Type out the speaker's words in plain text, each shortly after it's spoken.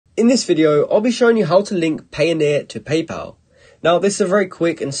In this video, I'll be showing you how to link Payoneer to PayPal. Now, this is a very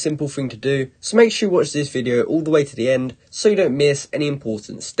quick and simple thing to do, so make sure you watch this video all the way to the end so you don't miss any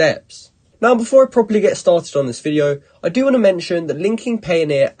important steps. Now, before I properly get started on this video, I do want to mention that linking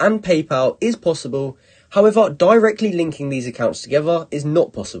Payoneer and PayPal is possible. However, directly linking these accounts together is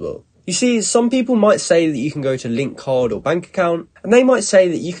not possible. You see, some people might say that you can go to link card or bank account, and they might say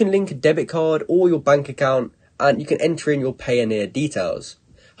that you can link a debit card or your bank account and you can enter in your Payoneer details.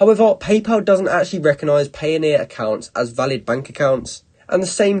 However, PayPal doesn't actually recognise Payoneer accounts as valid bank accounts, and the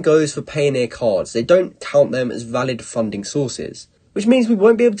same goes for Payoneer cards. They don't count them as valid funding sources, which means we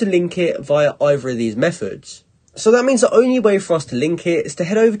won't be able to link it via either of these methods. So that means the only way for us to link it is to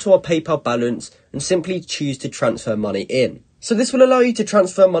head over to our PayPal balance and simply choose to transfer money in. So this will allow you to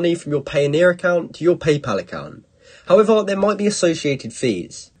transfer money from your Payoneer account to your PayPal account. However, there might be associated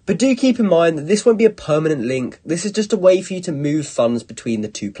fees. But do keep in mind that this won't be a permanent link. This is just a way for you to move funds between the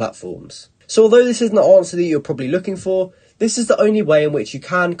two platforms. So although this isn't the answer that you're probably looking for, this is the only way in which you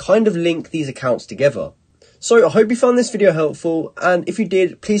can kind of link these accounts together. So I hope you found this video helpful, and if you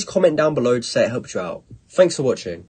did, please comment down below to say it helped you out. Thanks for watching.